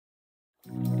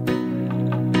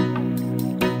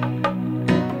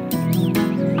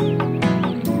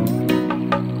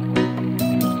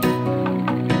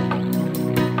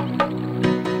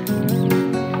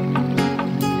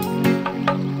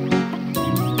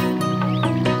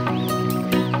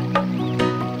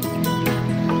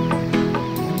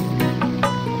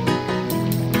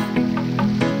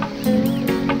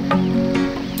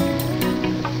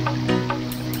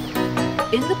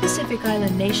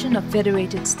island nation of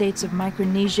Federated States of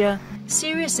Micronesia,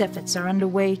 serious efforts are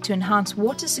underway to enhance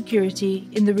water security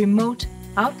in the remote,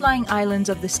 outlying islands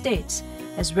of the states,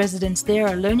 as residents there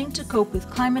are learning to cope with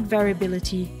climate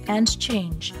variability and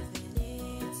change.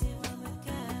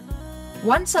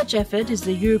 One such effort is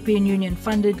the European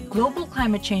Union-funded Global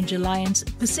Climate Change Alliance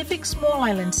Pacific Small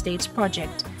Island States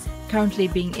project, currently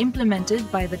being implemented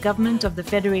by the government of the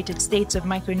Federated States of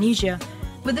Micronesia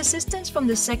with assistance from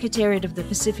the Secretariat of the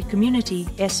Pacific Community,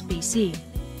 SPC.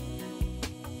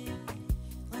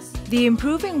 The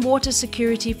Improving Water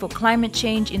Security for Climate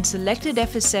Change in Selected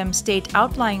FSM State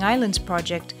Outlying Islands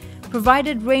project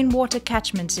provided rainwater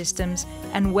catchment systems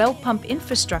and well pump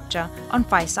infrastructure on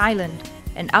Fais Island,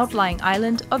 an outlying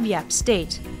island of Yap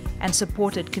State, and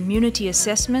supported community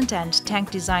assessment and tank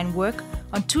design work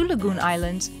on 2 lagoon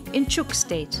islands in Chuuk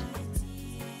State.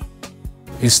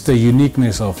 It's the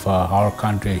uniqueness of our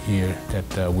country here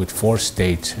that with 4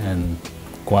 states and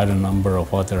quite a number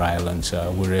of other islands,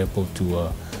 we're able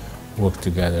to work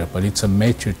together. But it's a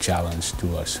major challenge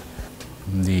to us.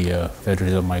 The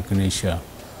Federation of Micronesia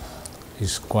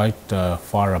is quite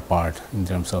far apart in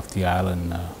terms of the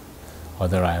island,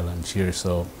 other islands here.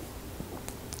 So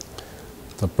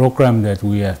the program that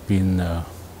we have been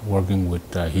working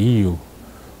with EU,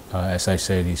 as I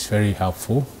said, is very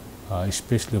helpful.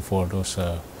 Especially for those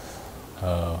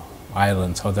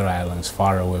islands, other islands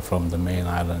far away from the main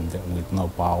island with no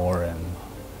power and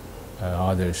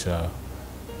others,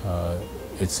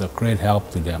 it's a great help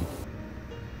to them.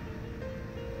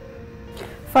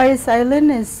 Fais Island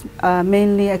is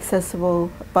mainly accessible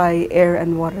by air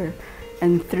and water,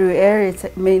 and through air it's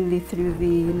mainly through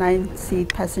the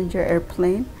 9-seat passenger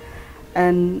airplane,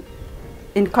 and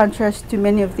in contrast to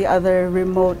many of the other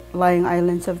remote lying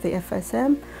islands of the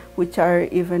FSM, which are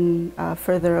even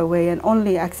further away and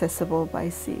only accessible by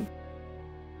sea.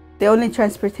 The only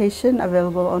transportation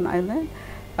available on island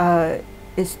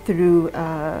is through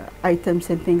items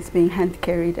and things being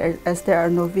hand-carried, as there are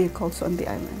no vehicles on the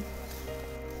island.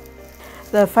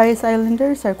 The Fais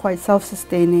Islanders are quite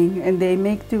self-sustaining, and they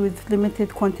make do with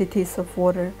limited quantities of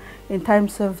water. In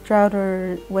times of drought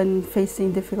or when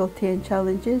facing difficulty and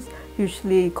challenges,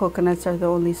 usually coconuts are the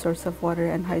only source of water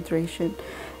and hydration.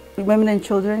 Women and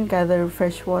children gather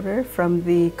fresh water from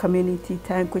the community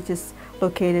tank, which is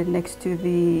located next to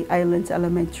the island's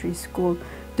elementary school,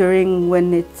 during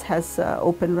when it has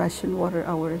open ration water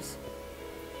hours.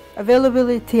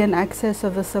 Availability and access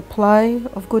of the supply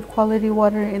of good quality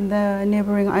water in the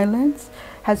neighboring islands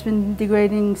has been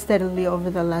degrading steadily over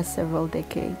the last several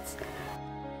decades.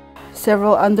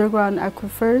 Several underground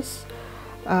aquifers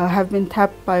have been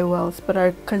tapped by wells but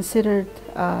are considered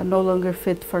no longer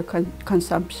fit for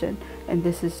consumption, and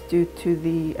this is due to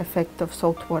the effect of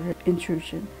saltwater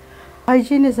intrusion.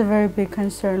 Hygiene is a very big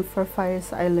concern for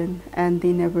Fais Island and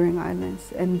the neighboring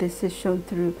islands, and this is shown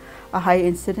through a high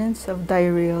incidence of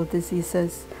diarrheal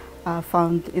diseases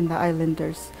found in the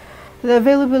islanders. The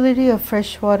availability of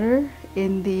fresh water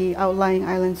in the outlying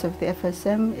islands of the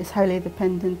FSM is highly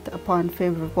dependent upon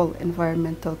favorable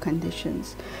environmental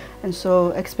conditions, and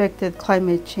so expected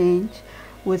climate change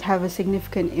would have a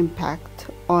significant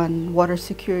impact on water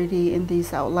security in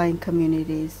these outlying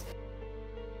communities.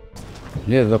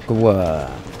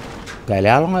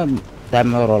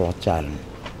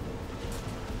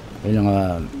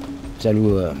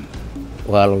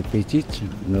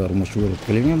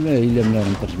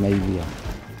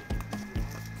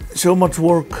 So much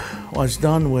work was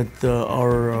done with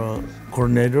our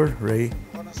coordinator, Ray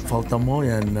Faltamo,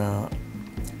 and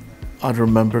other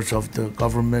members of the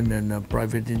government and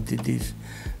private entities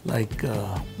like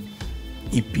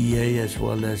EPA, as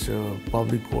well as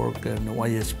Public Work and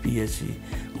YSPSC,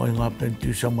 going up and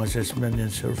do some assessment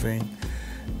and surveying.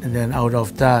 And then out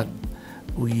of that,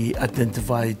 we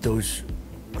identified those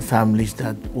families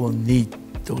that will need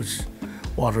those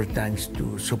water tanks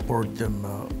to support them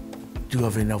to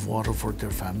have enough water for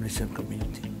their families and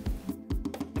community.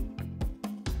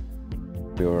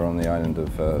 We were on the island of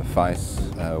Fais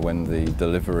when the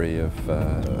delivery of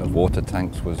water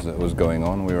tanks was going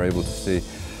on. We were able to see,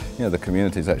 the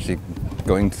communities actually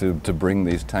going to bring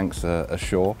these tanks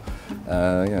ashore.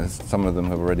 Some of them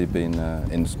have already been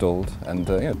installed, and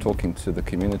talking to the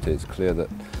community, it's clear that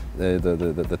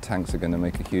the tanks are going to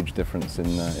make a huge difference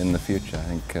in the future.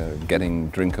 I think getting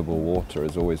drinkable water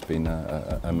has always been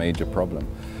a major problem.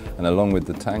 And along with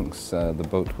the tanks, the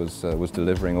boat was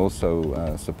delivering,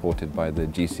 also supported by the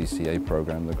GCCA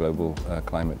program, the Global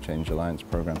Climate Change Alliance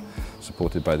program,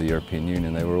 supported by the European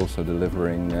Union. They were also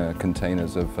delivering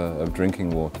containers of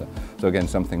drinking water. So again,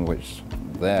 something which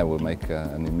there will make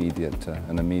an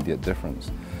immediate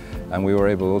difference. And we were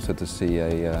able also to see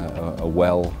a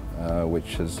well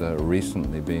which has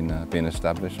recently been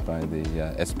established by the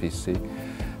SPC.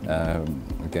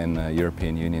 Again,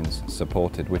 European Union's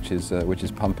supported, which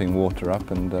is pumping water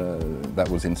up, and that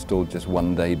was installed just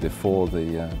one day before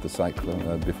the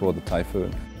cyclone, before the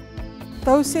typhoon.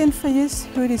 Those in Fais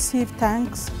who received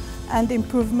tanks and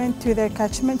improvement to their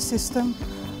catchment system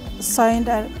signed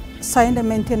a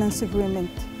maintenance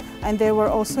agreement, and they were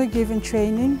also given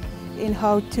training in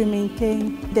how to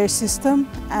maintain their system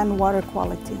and water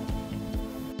quality.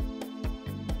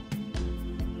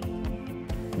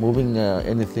 Moving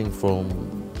anything from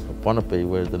Ponape,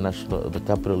 where the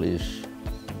capital is,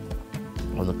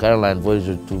 on the Caroline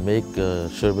Voyager to make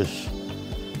service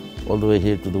all the way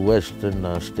here to the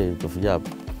western state of Yap.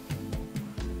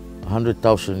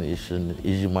 100,000 is an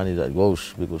easy money that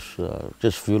goes, because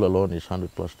just fuel alone is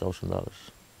 $100,000+.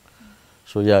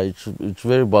 So yeah, it's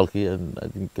very bulky, and I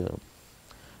think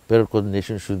better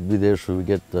coordination should be there so we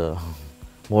get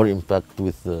more impact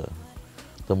with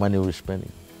the money we're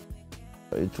spending.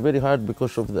 It's very hard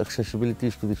because of the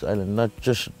accessibilities to this island, not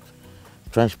just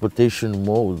transportation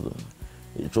mode.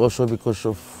 It's also because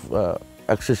of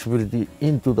accessibility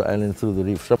into the island through the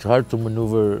reef. So it's hard to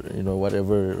maneuver,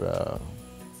 whatever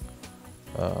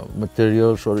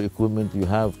materials or equipment you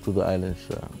have to the islands.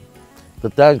 The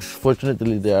tanks,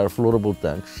 fortunately, they are floatable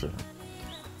tanks.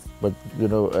 But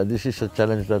this is a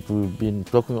challenge that we've been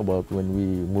talking about when we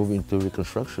move into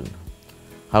reconstruction.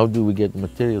 How do we get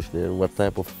materials there? What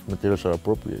type of materials are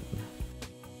appropriate?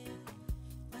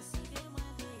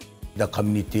 The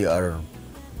community are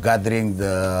gathering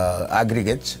the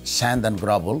aggregates, sand and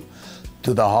gravel,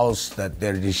 to the house that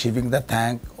they're receiving the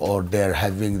tank, or they're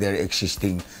having their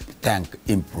existing tank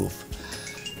improved.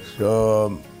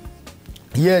 So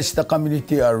yes, the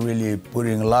community are really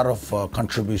putting a lot of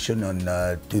contribution on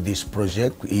to this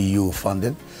project, EU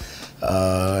funded,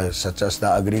 such as the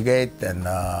aggregate and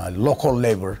local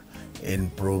labor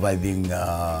in providing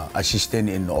assistance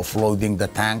in offloading the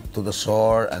tank to the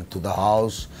shore and to the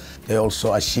house. They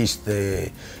also assist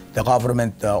the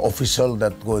government official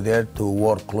that go there to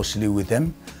work closely with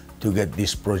them to get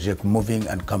this project moving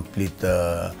and complete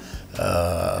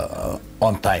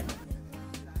on time.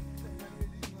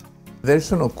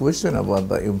 There's no question about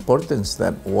the importance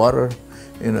that water,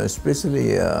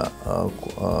 especially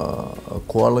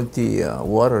quality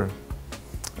water,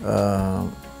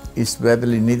 is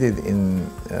badly needed in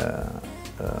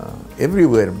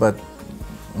everywhere, but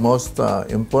most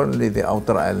importantly the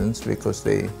outer islands, because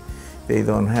they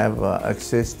don't have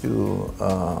access to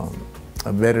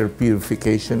a better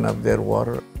purification of their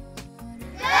water.